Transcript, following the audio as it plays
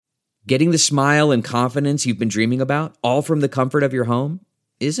Getting the smile and confidence you've been dreaming about, all from the comfort of your home,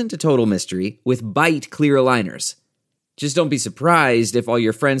 isn't a total mystery with Byte clear aligners. Just don't be surprised if all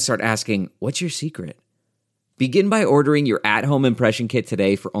your friends start asking, "What's your secret?" Begin by ordering your at-home impression kit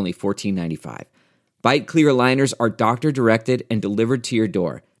today for only $14.95. Byte clear aligners are doctor-directed and delivered to your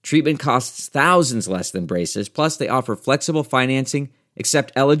door. Treatment costs thousands less than braces, plus they offer flexible financing,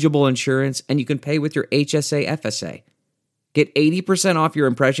 accept eligible insurance, and you can pay with your HSA FSA. Get 80% off your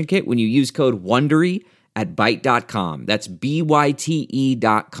impression kit when you use code WONDERY at Byte.com. That's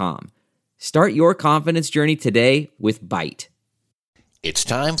BYTE.com. Start your confidence journey today with Byte. It's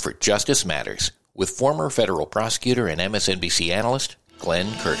time for Justice Matters with former federal prosecutor and MSNBC analyst Glenn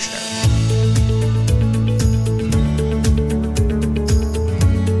Kirshner.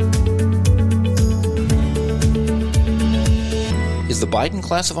 Is the Biden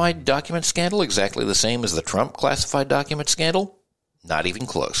classified document scandal exactly the same as the Trump classified document scandal? Not even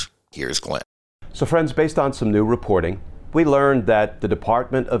close. Here's Glenn. So friends, based on some new reporting, we learned that the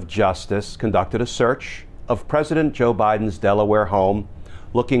Department of Justice conducted a search of President Joe Biden's Delaware home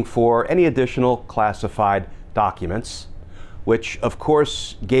looking for any additional classified documents, which of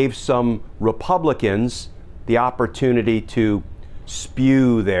course gave some Republicans the opportunity to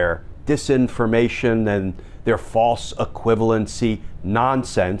spew their disinformation and their false equivalency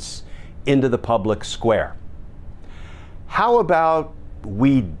nonsense into the public square. How about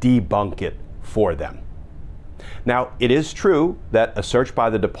we debunk it for them? Now, it is true that a search by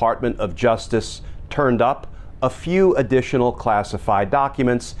the Department of Justice turned up a few additional classified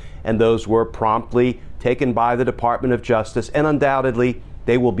documents, and those were promptly taken by the Department of Justice, and undoubtedly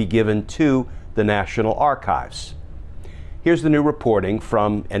they will be given to the National Archives. Here's the new reporting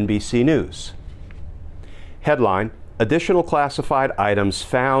from NBC News. Headline: Additional classified items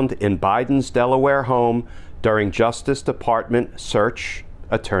found in Biden's Delaware home during Justice Department search,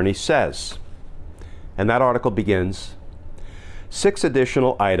 attorney says. And that article begins, 6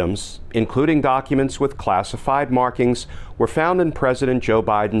 additional items, including documents with classified markings, were found in President Joe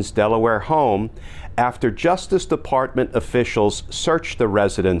Biden's Delaware home after Justice Department officials searched the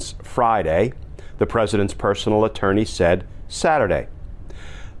residence Friday, the president's personal attorney said Saturday.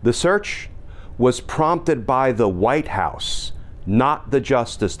 The search was prompted by the White House, not the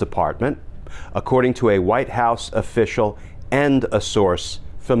Justice Department, according to a White House official and a source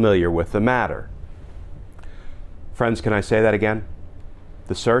familiar with the matter. Friends, can I say that again?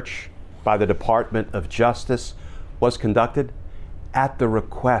 The search by the Department of Justice was conducted at the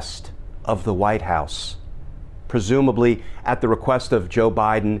request of the White House, presumably at the request of Joe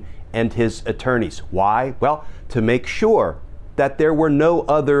Biden and his attorneys. Why? Well, to make sure that there were no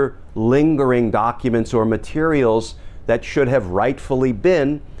other lingering documents or materials that should have rightfully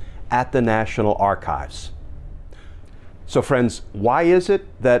been at the National Archives. So friends, why is it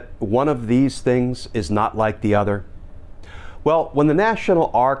that one of these things is not like the other? Well, when the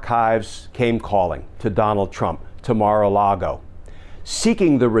National Archives came calling to Donald Trump to Mar-a-Lago,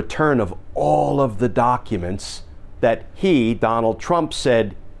 seeking the return of all of the documents that he, Donald Trump,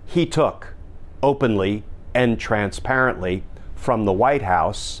 said he took openly and transparently from the White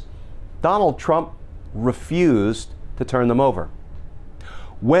House, Donald Trump refused to turn them over.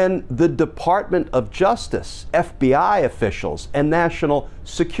 When the Department of Justice, FBI officials, and national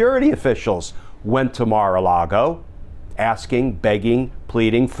security officials went to Mar-a-Lago, asking, begging,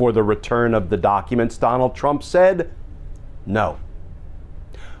 pleading for the return of the documents, Donald Trump said no.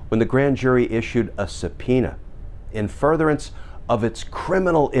 When the grand jury issued a subpoena in furtherance of its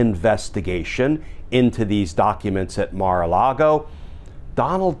criminal investigation into these documents at Mar-a-Lago,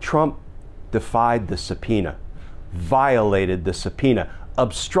 Donald Trump defied the subpoena, violated the subpoena,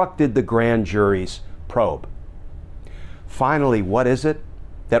 obstructed the grand jury's probe. Finally, what is it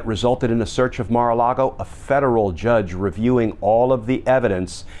that resulted in a search of Mar-a-Lago? A federal judge reviewing all of the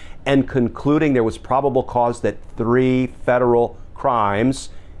evidence and concluding there was probable cause that 3 federal crimes,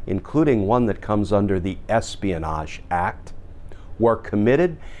 including one that comes under the Espionage Act, were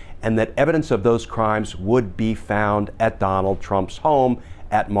committed, and that evidence of those crimes would be found at Donald Trump's home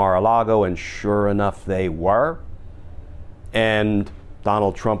at Mar-a-Lago, and sure enough, they were. And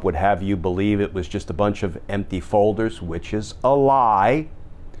Donald Trump would have you believe it was just a bunch of empty folders, which is a lie.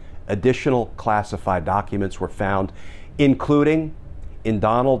 Additional classified documents were found, including in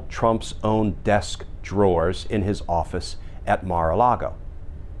Donald Trump's own desk drawers in his office at Mar-a-Lago.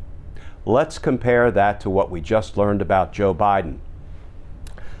 Let's compare that to what we just learned about Joe Biden.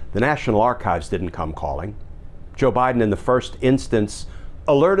 The National Archives didn't come calling. Joe Biden, in the first instance,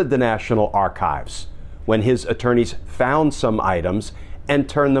 alerted the National Archives when his attorneys found some items and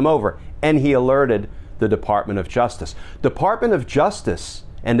turned them over, and he alerted the Department of Justice. Department of Justice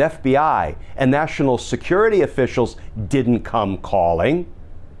and FBI and national security officials didn't come calling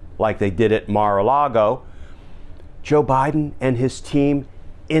like they did at Mar-a-Lago. Joe Biden and his team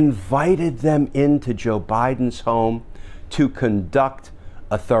invited them into Joe Biden's home to conduct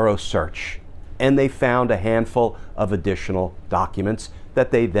a thorough search. And they found a handful of additional documents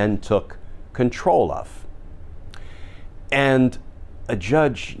that they then took control of. And a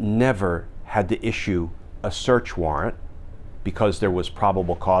judge never had to issue a search warrant because there was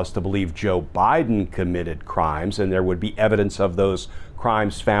probable cause to believe Joe Biden committed crimes and there would be evidence of those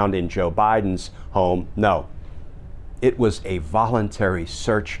crimes found in Joe Biden's home. No, it was a voluntary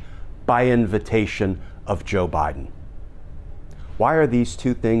search by invitation of Joe Biden. Why are these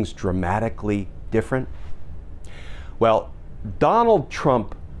two things dramatically different? Well, Donald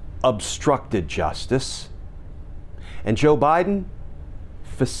Trump obstructed justice, and Joe Biden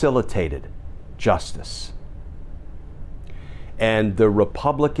facilitated justice. And the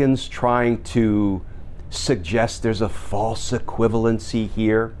Republicans trying to suggest there's a false equivalency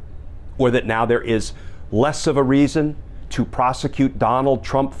here, or that now there is less of a reason to prosecute Donald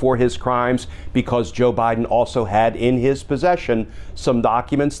Trump for his crimes because Joe Biden also had in his possession some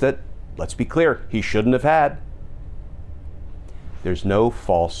documents that, let's be clear, he shouldn't have had. There's no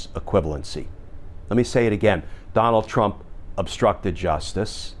false equivalency. Let me say it again. Donald Trump obstructed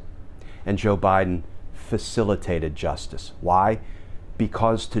justice, and Joe Biden facilitated justice. Why?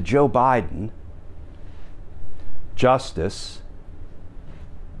 Because to Joe Biden, justice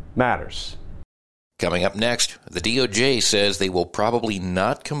matters. Coming up next, the DOJ says they will probably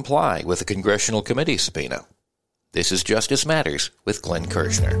not comply with a congressional committee subpoena. This is Justice Matters with Glenn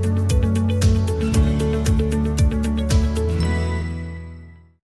Kirshner.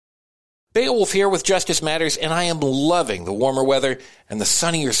 Beowulf here with Justice Matters, and I am loving the warmer weather and the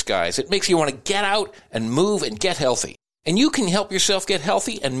sunnier skies. It makes you want to get out and move and get healthy. And you can help yourself get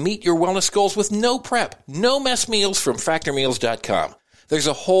healthy and meet your wellness goals with no prep, no mess meals from factormeals.com. There's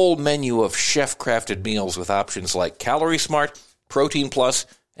a whole menu of chef-crafted meals with options like Calorie Smart, Protein Plus,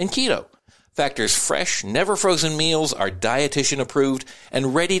 and Keto. Factor's fresh, never-frozen meals are dietitian approved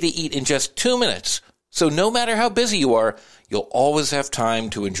and ready to eat in just 2 minutes. So no matter how busy you are, you'll always have time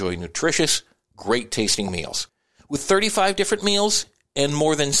to enjoy nutritious, great-tasting meals. With 35 different meals and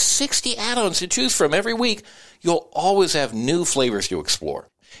more than 60 add-ons to choose from every week, you'll always have new flavors to explore.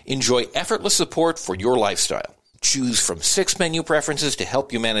 Enjoy effortless support for your lifestyle. Choose from 6 menu preferences to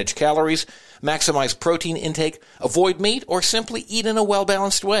help you manage calories, maximize protein intake, avoid meat, or simply eat in a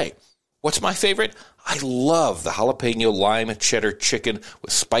well-balanced way. What's my favorite? I love the jalapeno lime cheddar chicken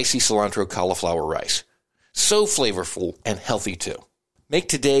with spicy cilantro cauliflower rice. So flavorful and healthy too. Make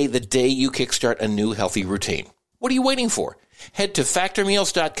today the day you kickstart a new healthy routine. What are you waiting for? Head to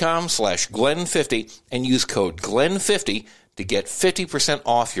factormeals.com/Glenn50 and use code Glenn50 to get 50%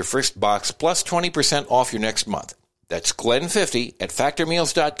 off your first box plus 20% off your next month. That's Glenn50 at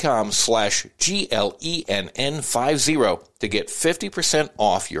factormeals.com/GLENN50 to get 50%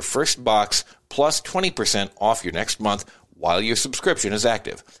 off your first box plus 20% off your next month while your subscription is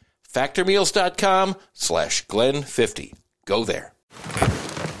active. Factormeals.com/Glenn50. Go there.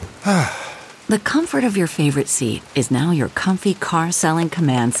 The comfort of your favorite seat is now your comfy car selling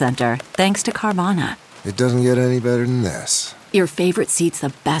command center, thanks to Carvana. It doesn't get any better than this. Your favorite seat's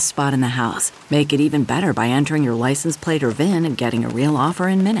the best spot in the house. Make it even better by entering your license plate or VIN and getting a real offer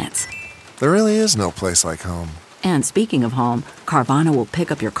in minutes. There really is no place like home. And speaking of home, Carvana will pick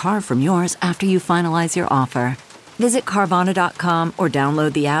up your car from yours after you finalize your offer. Visit Carvana.com or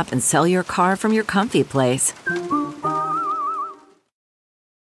download the app and sell your car from your comfy place.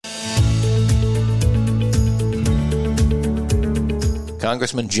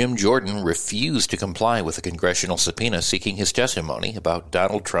 Congressman Jim Jordan refused to comply with a congressional subpoena seeking his testimony about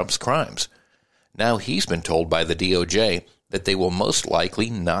Donald Trump's crimes. Now he's been told by the DOJ that they will most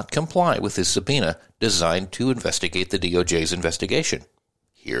likely not comply with his subpoena designed to investigate the DOJ's investigation.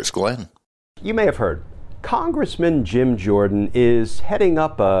 Here's Glenn. You may have heard, Congressman Jim Jordan is heading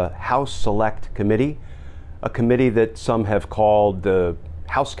up a House Select Committee, a committee that some have called the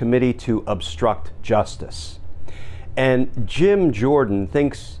House Committee to Obstruct Justice. And Jim Jordan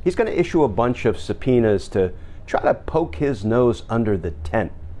thinks he's going to issue a bunch of subpoenas to try to poke his nose under the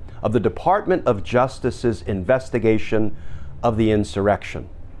tent of the Department of Justice's investigation of the insurrection.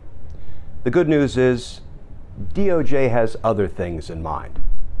 The good news is DOJ has other things in mind.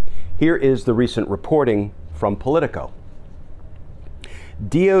 Here is the recent reporting from Politico.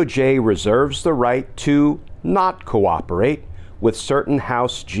 DOJ reserves the right to not cooperate with certain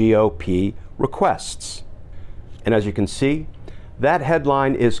House GOP requests. And as you can see, that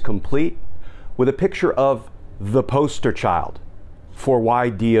headline is complete with a picture of the poster child for why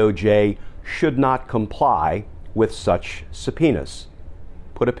DOJ should not comply with such subpoenas.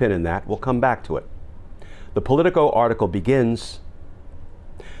 Put a pin in that. We'll come back to it. The Politico article begins,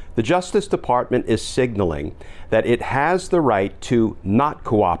 "The Justice Department is signaling that it has the right to not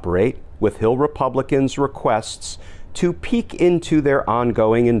cooperate with Hill Republicans' requests to peek into their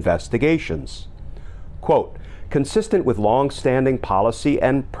ongoing investigations. Quote, consistent with long-standing policy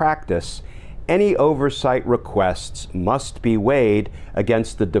and practice, any oversight requests must be weighed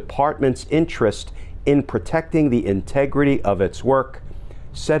against the department's interest in protecting the integrity of its work,"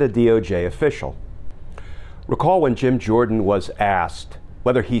 said a DOJ official. Recall when Jim Jordan was asked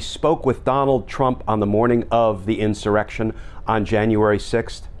whether he spoke with Donald Trump on the morning of the insurrection on January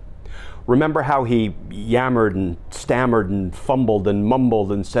 6th? Remember how he yammered and stammered and fumbled and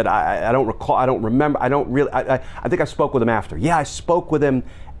mumbled and said, I don't recall, I don't remember, I don't really, I think I spoke with him after. Yeah, I spoke with him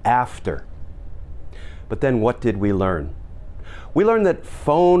after. But then what did we learn? We learned that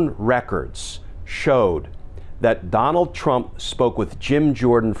phone records showed that Donald Trump spoke with Jim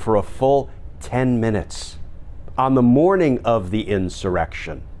Jordan for a full 10 minutes on the morning of the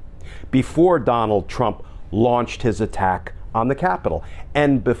insurrection, before Donald Trump launched his attack on the Capitol,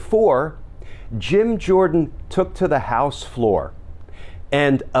 and before Jim Jordan took to the House floor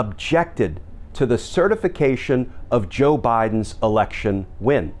and objected to the certification of Joe Biden's election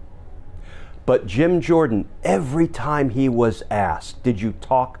win. But Jim Jordan, every time he was asked, did you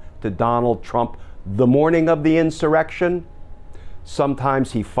talk to Donald Trump the morning of the insurrection?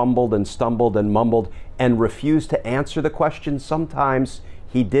 Sometimes he fumbled and stumbled and mumbled and refused to answer the question. Sometimes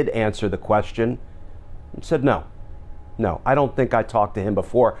he did answer the question and said, no, I don't think I talked to him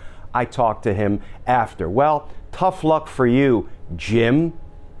before. I talked to him after. Well, tough luck for you, Jim,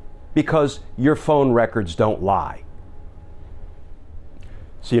 because your phone records don't lie.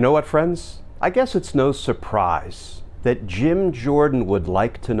 So you know what, friends? I guess it's no surprise that Jim Jordan would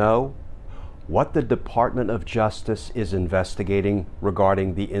like to know what the Department of Justice is investigating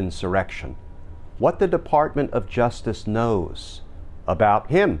regarding the insurrection. What the Department of Justice knows about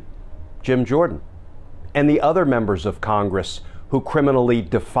him, Jim Jordan, and the other members of Congress who criminally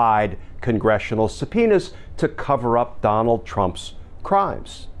defied congressional subpoenas to cover up Donald Trump's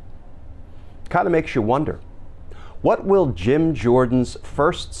crimes. Kind of makes you wonder, what will Jim Jordan's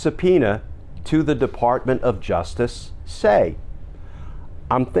first subpoena to the Department of Justice say?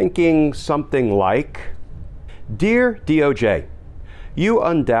 I'm thinking something like, Dear DOJ, you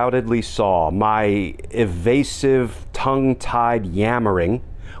undoubtedly saw my evasive, tongue-tied yammering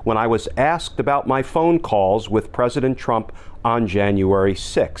when I was asked about my phone calls with President Trump on January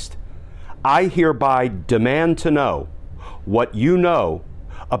 6th. I hereby demand to know what you know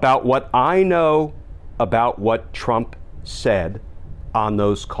about what I know about what Trump said on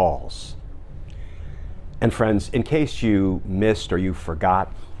those calls. And friends, in case you missed or you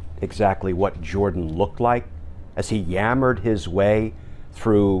forgot exactly what Jordan looked like as he yammered his way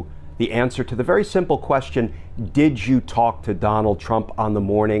through the answer to the very simple question, did you talk to Donald Trump on the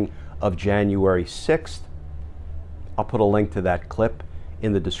morning of January 6th? I'll put a link to that clip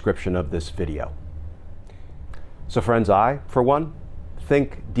in the description of this video. So friends, I, for one,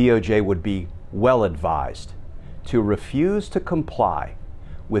 think DOJ would be well advised to refuse to comply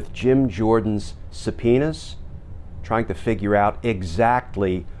with Jim Jordan's subpoenas, trying to figure out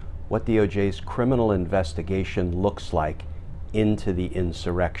exactly what DOJ's criminal investigation looks like into the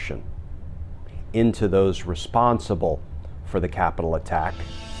insurrection, into those responsible for the Capitol attack,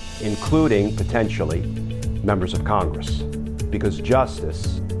 including potentially members of Congress, because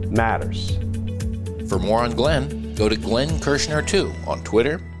justice matters. For more on Glenn, go to Glenn Kirshner 2 on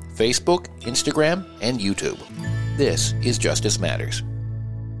Twitter, Facebook, Instagram, and YouTube. This is Justice Matters.